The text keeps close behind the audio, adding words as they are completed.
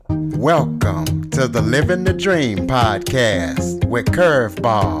Welcome to the Living the Dream podcast with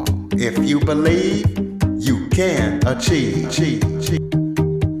Curveball. If you believe, you can achieve.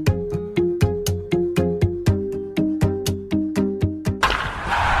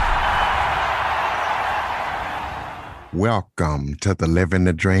 Welcome to the Living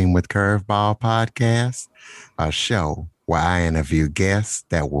the Dream with Curveball podcast, a show where I interview guests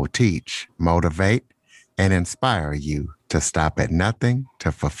that will teach, motivate, and inspire you to stop at nothing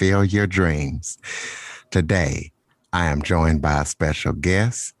to fulfill your dreams. Today, I am joined by a special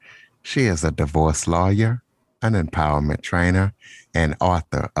guest. She is a divorce lawyer, an empowerment trainer, and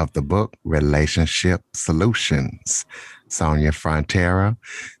author of the book Relationship Solutions, Sonia Frontera.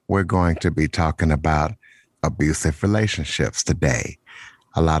 We're going to be talking about abusive relationships today.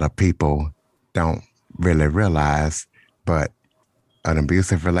 A lot of people don't really realize, but an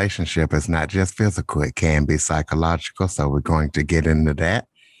abusive relationship is not just physical, it can be psychological. So we're going to get into that.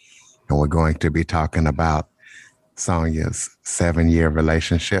 And we're going to be talking about Sonia's 7-year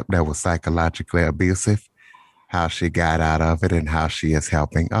relationship that was psychologically abusive, how she got out of it, and how she is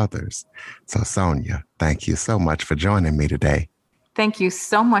helping others. So Sonia, thank you so much for joining me today. Thank you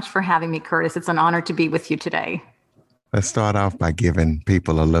so much for having me, Curtis. It's an honor to be with you today. Let's start off by giving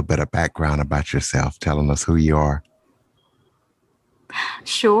people a little bit of background about yourself, telling us who you are.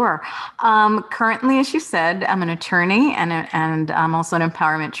 Sure. Currently, as you said, I'm an attorney and I'm also an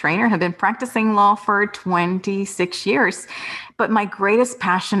empowerment trainer. Have been practicing law for 26 years. But my greatest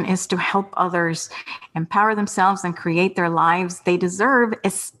passion is to help others empower themselves and create their lives they deserve,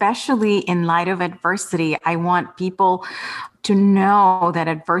 especially in light of adversity. I want people to know that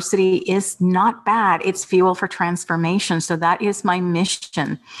adversity is not bad. It's fuel for transformation. So that is my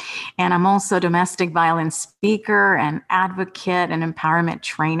mission. And I'm also a domestic violence speaker and advocate and empowerment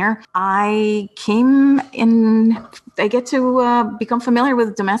trainer. I get to become familiar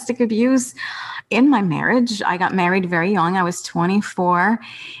with domestic abuse in my marriage. I got married very young. I was 24,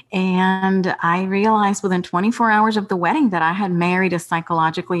 and I realized within 24 hours of the wedding that I had married a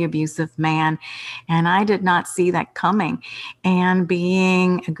psychologically abusive man, and I did not see that coming. And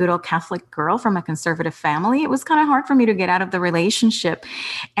being a good old Catholic girl from a conservative family, it was kind of hard for me to get out of the relationship.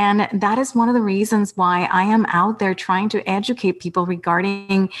 And that is one of the reasons why I am out there trying to educate people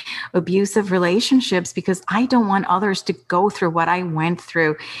regarding abusive relationships, because I don't want others to go through what I went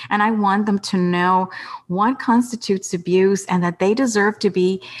through. And I want them to know what constitutes abuse and that they deserve to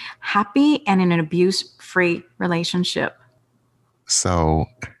be happy and in an abuse-free relationship. So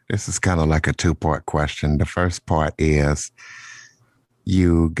this is kind of like a two-part question. The first part is,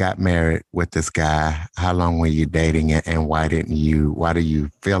 you got married with this guy. How long were you dating it, and why do you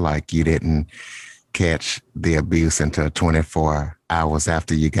feel like you didn't catch the abuse until 24 hours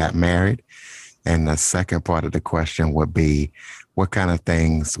after you got married? And the second part of the question would be, what kind of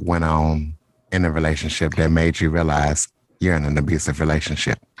things went on in a relationship that made you realize you're in an abusive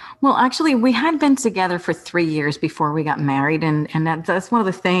relationship? Well, actually, we had been together for 3 years before we got married. And that's one of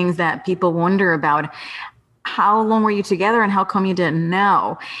the things that people wonder about. How long were you together and how come you didn't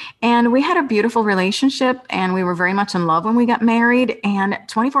know? And we had a beautiful relationship and we were very much in love when we got married. And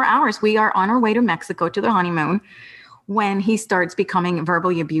 24 hours, we are on our way to Mexico to the honeymoon when he starts becoming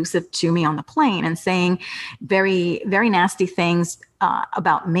verbally abusive to me on the plane and saying very, very nasty things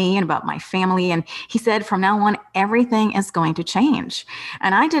about me and about my family. And he said, from now on, everything is going to change.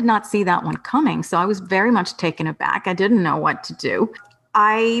 And I did not see that one coming. So I was very much taken aback. I didn't know what to do.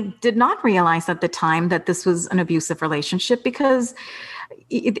 I did not realize at the time that this was an abusive relationship, because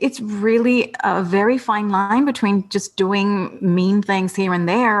it's really a very fine line between just doing mean things here and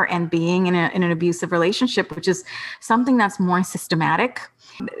there and being in an abusive relationship, which is something that's more systematic.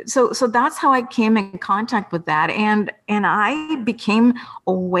 So that's how I came in contact with that. And I became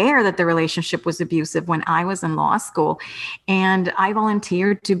aware that the relationship was abusive when I was in law school. And I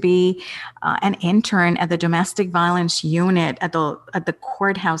volunteered to be an intern at the domestic violence unit at the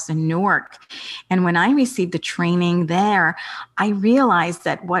courthouse in Newark. And when I received the training there, I realized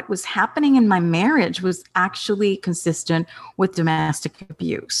that what was happening in my marriage was actually consistent with domestic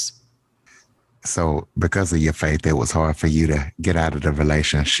abuse. So because of your faith, it was hard for you to get out of the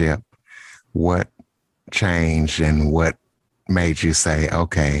relationship. What changed and what made you say,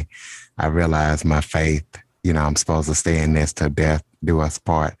 okay, I realize my faith, I'm supposed to stay in this till death do us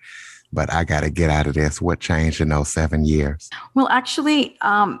part, but I got to get out of this. What changed in those 7 years? Well, actually,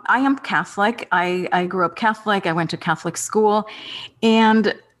 I am Catholic. I grew up Catholic. I went to Catholic school.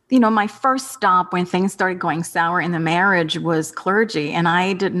 And my first stop when things started going sour in the marriage was clergy. And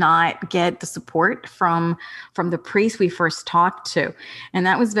I did not get the support from the priest we first talked to. And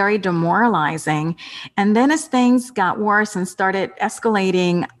that was very demoralizing. And then as things got worse and started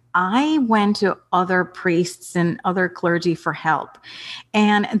escalating, I went to other priests and other clergy for help,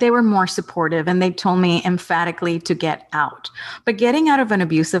 and they were more supportive, and they told me emphatically to get out. But getting out of an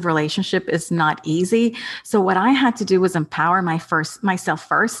abusive relationship is not easy. So what I had to do was empower myself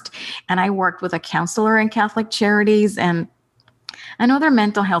first. And I worked with a counselor in Catholic Charities and other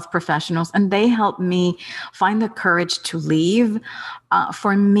mental health professionals, and they helped me find the courage to leave.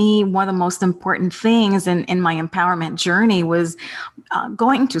 For me, one of the most important things in my empowerment journey was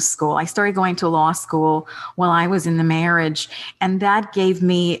going to school. I started going to law school while I was in the marriage, and that gave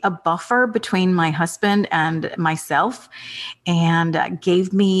me a buffer between my husband and myself, and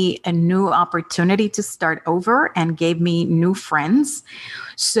gave me a new opportunity to start over and gave me new friends.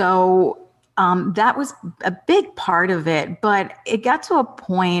 So that was a big part of it, but it got to a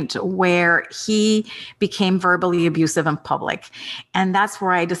point where he became verbally abusive in public. And that's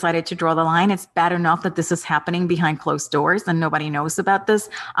where I decided to draw the line. It's bad enough that this is happening behind closed doors and nobody knows about this.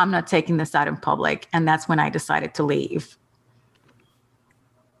 I'm not taking this out in public. And that's when I decided to leave.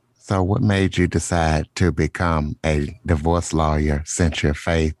 So what made you decide to become a divorce lawyer, since your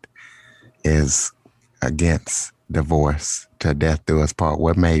faith is against divorce, to death do us part?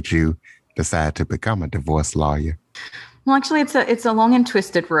 What made you decide to become a divorce lawyer? Well, actually, it's a long and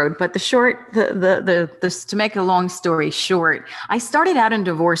twisted road, but to make a long story short, I started out in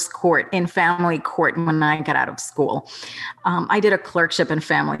divorce court, in family court, when I got out of school. I did a clerkship in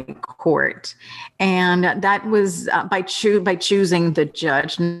family court, and that was by choosing the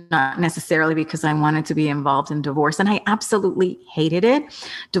judge, not necessarily because I wanted to be involved in divorce. And I absolutely hated it.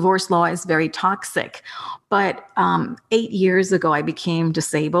 Divorce law is very toxic. But 8 years ago, I became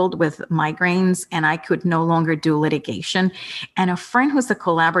disabled with migraines, and I could no longer do litigation. And a friend who's a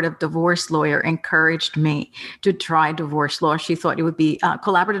collaborative divorce lawyer encouraged me to try divorce law. She thought it would be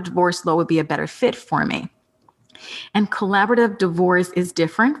collaborative divorce law would be a better fit for me. And collaborative divorce is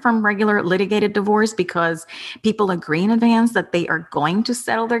different from regular litigated divorce because people agree in advance that they are going to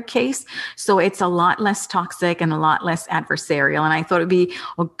settle their case. So it's a lot less toxic and a lot less adversarial. And I thought it'd be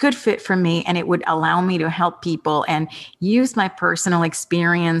a good fit for me, and it would allow me to help people and use my personal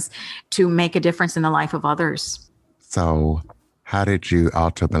experience to make a difference in the life of others. So how did you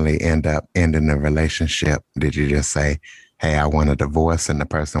ultimately end up ending the relationship? Did you just say, hey, I want a divorce, and the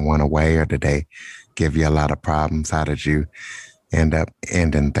person went away, or did they give you a lot of problems? How did you end up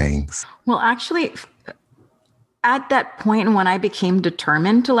ending things? Well, actually, at that point when I became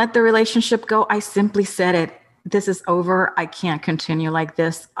determined to let the relationship go, I simply said it. This is over. I can't continue like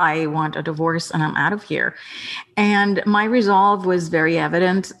this. I want a divorce and I'm out of here. And my resolve was very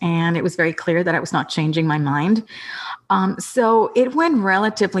evident, and it was very clear that I was not changing my mind. So it went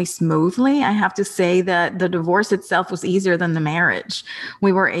relatively smoothly. I have to say that the divorce itself was easier than the marriage.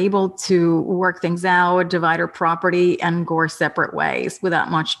 We were able to work things out, divide our property, and go our separate ways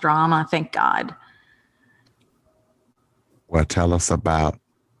without much drama, thank God. Well, tell us about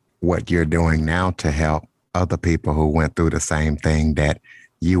what you're doing now to help other people who went through the same thing that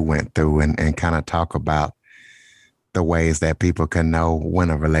you went through, and kind of talk about the ways that people can know when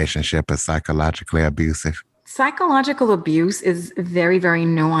a relationship is psychologically abusive. Psychological abuse is very, very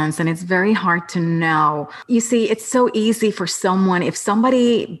nuanced, and it's very hard to know. You see, it's so easy for someone, if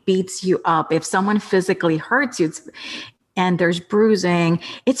somebody beats you up, if someone physically hurts you, and there's bruising,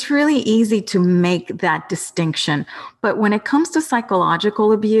 it's really easy to make that distinction. But when it comes to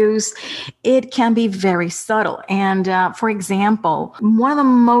psychological abuse, it can be very subtle. And for example, one of the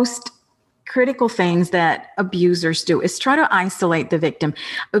most critical things that abusers do is try to isolate the victim.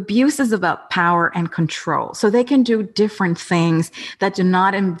 Abuse is about power and control. So they can do different things that do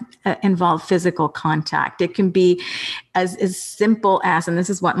not involve physical contact. It can be as simple as, and this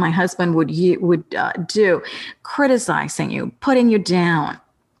is what my husband would do, criticizing you, putting you down,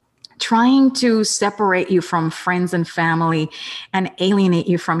 trying to separate you from friends and family and alienate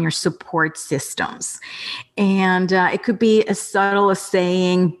you from your support systems. And it could be as subtle as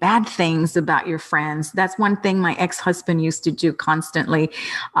saying bad things about your friends. That's one thing my ex-husband used to do constantly,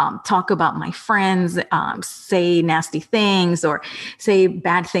 talk about my friends, say nasty things or say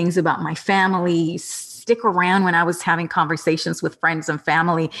bad things about my family, stick around when I was having conversations with friends and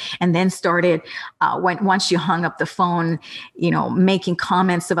family, and then started once you hung up the phone, making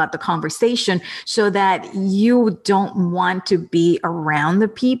comments about the conversation so that you don't want to be around the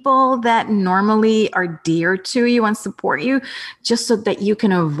people that normally are dear to you and support you, just so that you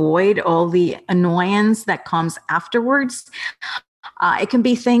can avoid all the annoyance that comes afterwards. It can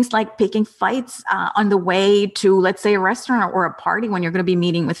be things like picking fights on the way to, let's say, a restaurant or a party when you're going to be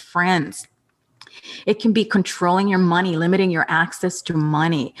meeting with friends. It can be controlling your money, limiting your access to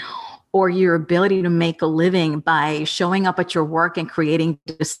money. or your ability to make a living by showing up at your work and creating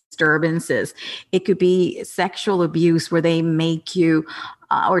disturbances. It could be sexual abuse where they make you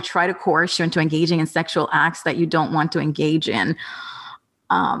or try to coerce you into engaging in sexual acts that you don't want to engage in.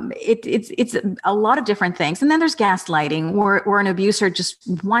 It's a lot of different things. And then there's gaslighting where an abuser just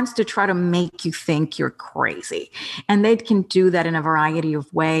wants to try to make you think you're crazy. And they can do that in a variety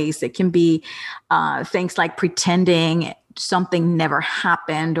of ways. It can be things like pretending something never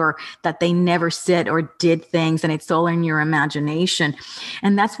happened or that they never said or did things and it's all in your imagination.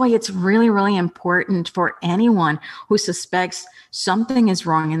 And that's why it's really, really important for anyone who suspects something is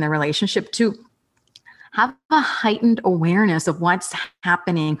wrong in their relationship to have a heightened awareness of what's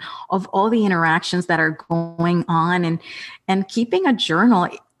happening, of all the interactions that are going on, and keeping a journal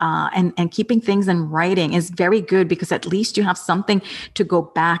and keeping things in writing is very good, because at least you have something to go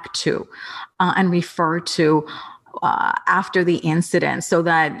back to and refer to after the incident, so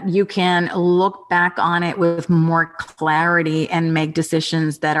that you can look back on it with more clarity and make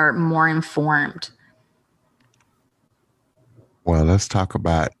decisions that are more informed. Well, let's talk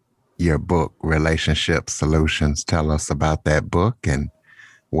about your book, Relationship Solutions. Tell us about that book and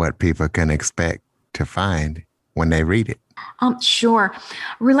what people can expect to find when they read it. Sure.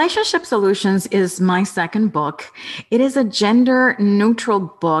 Relationship Solutions is my second book. It is a gender neutral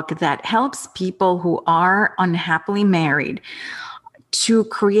book that helps people who are unhappily married to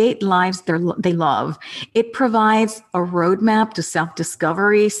create lives they love. It provides a roadmap to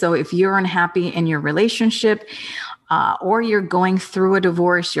self-discovery. So if you're unhappy in your relationship, or you're going through a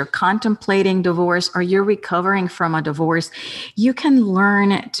divorce, you're contemplating divorce, or you're recovering from a divorce, you can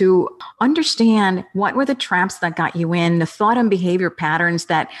learn to understand what were the traps that got you in, the thought and behavior patterns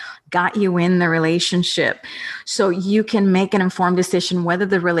that got you in the relationship. So you can make an informed decision whether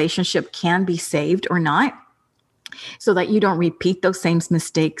the relationship can be saved or not, so that you don't repeat those same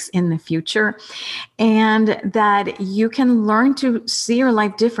mistakes in the future, and that you can learn to see your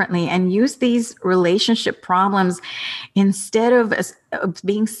life differently and use these relationship problems instead of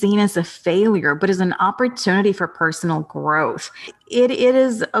being seen as a failure, but as an opportunity for personal growth. It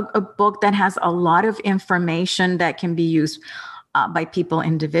is a book that has a lot of information that can be used by people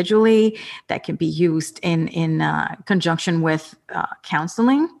individually, that can be used in conjunction with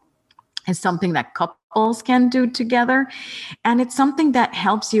counseling. It's something that couples can do together. And it's something that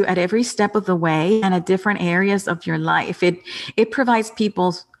helps you at every step of the way and at different areas of your life. It provides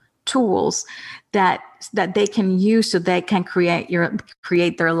people tools that they can use so they can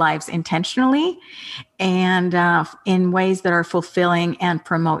create their lives intentionally and in ways that are fulfilling and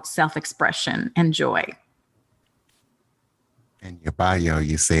promote self-expression and joy. In your bio,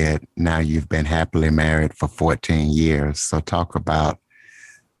 you said now you've been happily married for 14 years. So talk about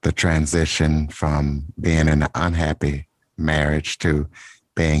the transition from being in an unhappy marriage to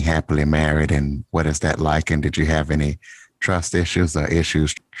being happily married, and what is that like? And did you have any trust issues or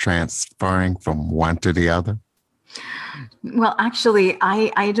issues transferring from one to the other? Well, actually,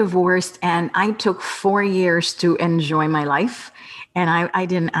 I divorced and I took 4 years to enjoy my life. And I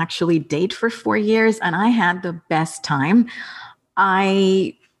didn't actually date for 4 years, and I had the best time.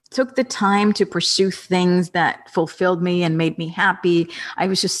 I took the time to pursue things that fulfilled me and made me happy. I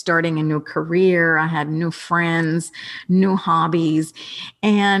was just starting a new career. I had new friends, new hobbies,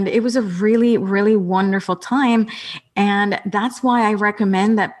 and it was a really, really wonderful time. And that's why I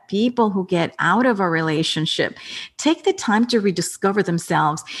recommend that people who get out of a relationship take the time to rediscover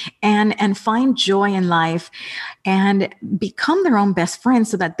themselves and find joy in life and become their own best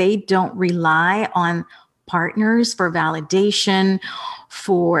friends, so that they don't rely on partners for validation,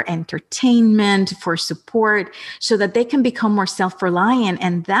 for entertainment, for support, so that they can become more self-reliant.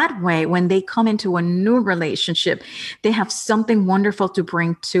 And that way, when they come into a new relationship, they have something wonderful to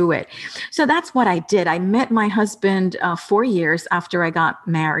bring to it. So that's what I did. I met my husband 4 years after I got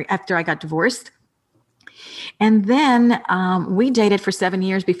married, after I got divorced. And then we dated for 7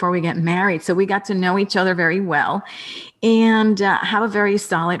 years before we got married. So we got to know each other very well and have a very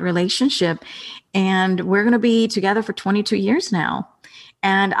solid relationship. And we're going to be together for 22 years now.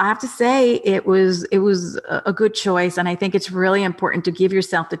 And I have to say, it was a good choice. And I think it's really important to give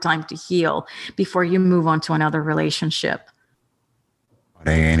yourself the time to heal before you move on to another relationship. Are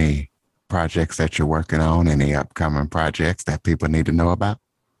there any projects that you're working on, any upcoming projects that people need to know about?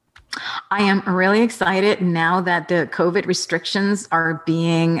 I am really excited now that the COVID restrictions are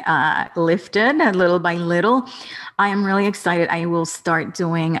being lifted little by little. I am really excited. I will start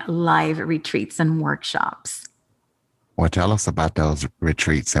doing live retreats and workshops. Well, tell us about those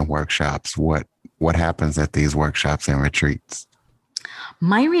retreats and workshops. What happens at these workshops and retreats?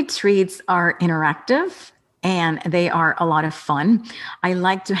 My retreats are interactive. and they are a lot of fun. I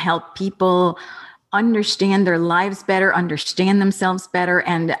like to help people understand their lives better, understand themselves better.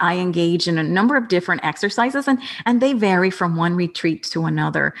 And I engage in a number of different exercises, and they vary from one retreat to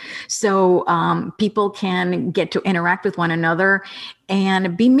another. So people can get to interact with one another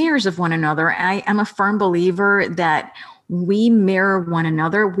and be mirrors of one another. I am a firm believer that we mirror one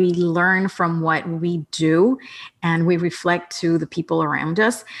another. We learn from what we do, and we reflect to the people around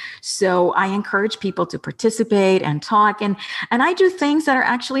us. So I encourage people to participate and talk. And I do things that are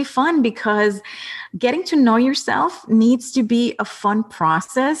actually fun, because getting to know yourself needs to be a fun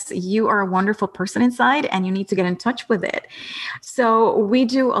process. You are a wonderful person inside, and you need to get in touch with it. So we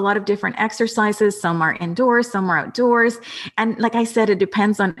do a lot of different exercises. Some are indoors, some are outdoors. And like I said, it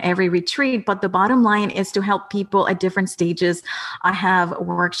depends on every retreat, but the bottom line is to help people at different stages. I have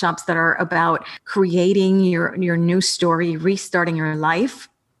workshops that are about creating your new story, restarting your life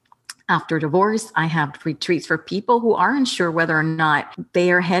after divorce. I have retreats for people who aren't sure whether or not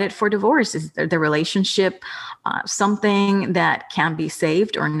they are headed for divorce. Is the relationship something that can be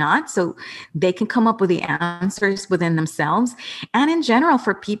saved or not? So they can come up with the answers within themselves. And in general,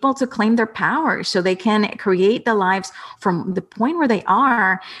 for people to claim their power so they can create the lives from the point where they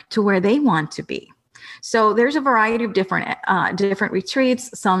are to where they want to be. So there's a variety of different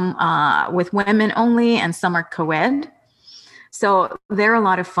retreats, some with women only, and some are co-ed. So they're a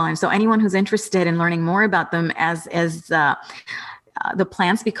lot of fun. So anyone who's interested in learning more about them as the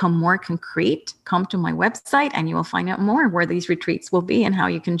plans become more concrete, come to my website and you will find out more where these retreats will be and how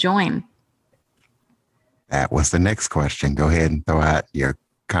you can join. That was the next question. Go ahead and throw out your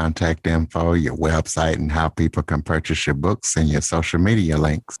contact info, your website, and how people can purchase your books and your social media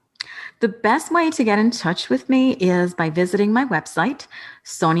links. The best way to get in touch with me is by visiting my website,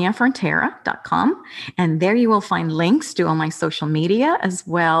 soniafrontera.com. And there you will find links to all my social media, as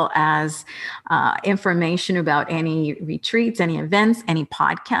well as information about any retreats, any events, any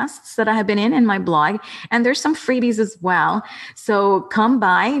podcasts that I have been in my blog. And there's some freebies as well. So come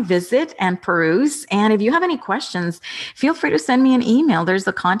by, visit, and peruse. And if you have any questions, feel free to send me an email. There's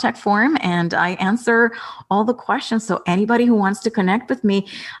the contact form, and I answer all the questions. So anybody who wants to connect with me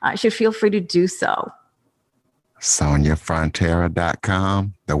should feel free to do so.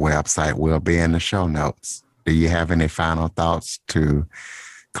 SoniaFrontera.com. The website will be in the show notes. Do you have any final thoughts to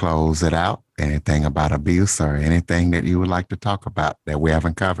close it out? Anything about abuse or anything that you would like to talk about that we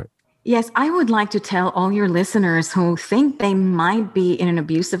haven't covered? Yes, I would like to tell all your listeners who think they might be in an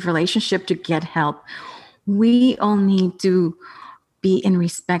abusive relationship to get help. We all need to be in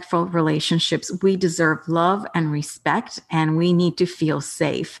respectful relationships. We deserve love and respect, and we need to feel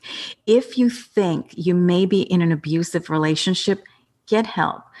safe. If you think you may be in an abusive relationship, get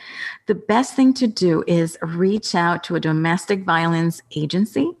help. The best thing to do is reach out to a domestic violence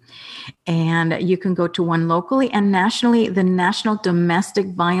agency, and you can go to one locally and nationally. The National Domestic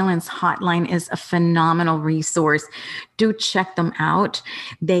Violence Hotline is a phenomenal resource. Do check them out.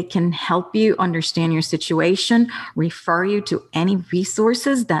 They can help you understand your situation, refer you to any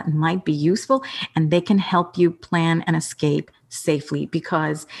resources that might be useful, and they can help you plan an escape safely,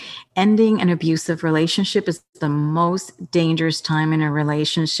 because ending an abusive relationship is the most dangerous time in a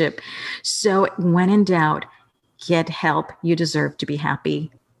relationship. So when in doubt, get help. You deserve to be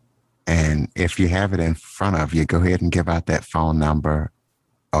happy. And if you have it in front of you, go ahead and give out that phone number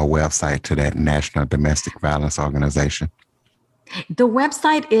or website to that National Domestic Violence Organization. The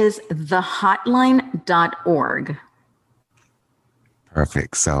website is thehotline.org.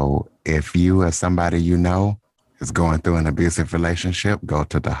 Perfect. So if you or somebody you know is going through an abusive relationship, go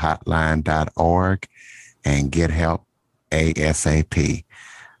to thehotline.org and get help ASAP.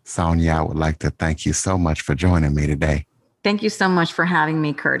 Sonia, I would like to thank you so much for joining me today. Thank you so much for having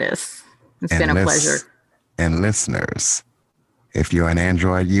me, Curtis. It's been a pleasure. And listeners, if you're an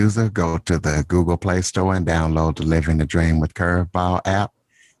Android user, go to the Google Play Store and download the Living the Dream with Curveball app.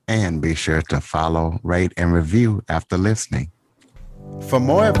 And be sure to follow, rate, and review after listening. For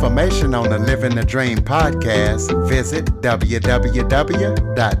more information on the Living the Dream podcast, visit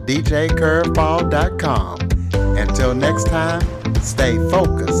www.djcurveball.com. Until next time, stay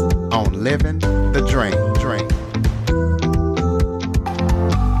focused on living the dream.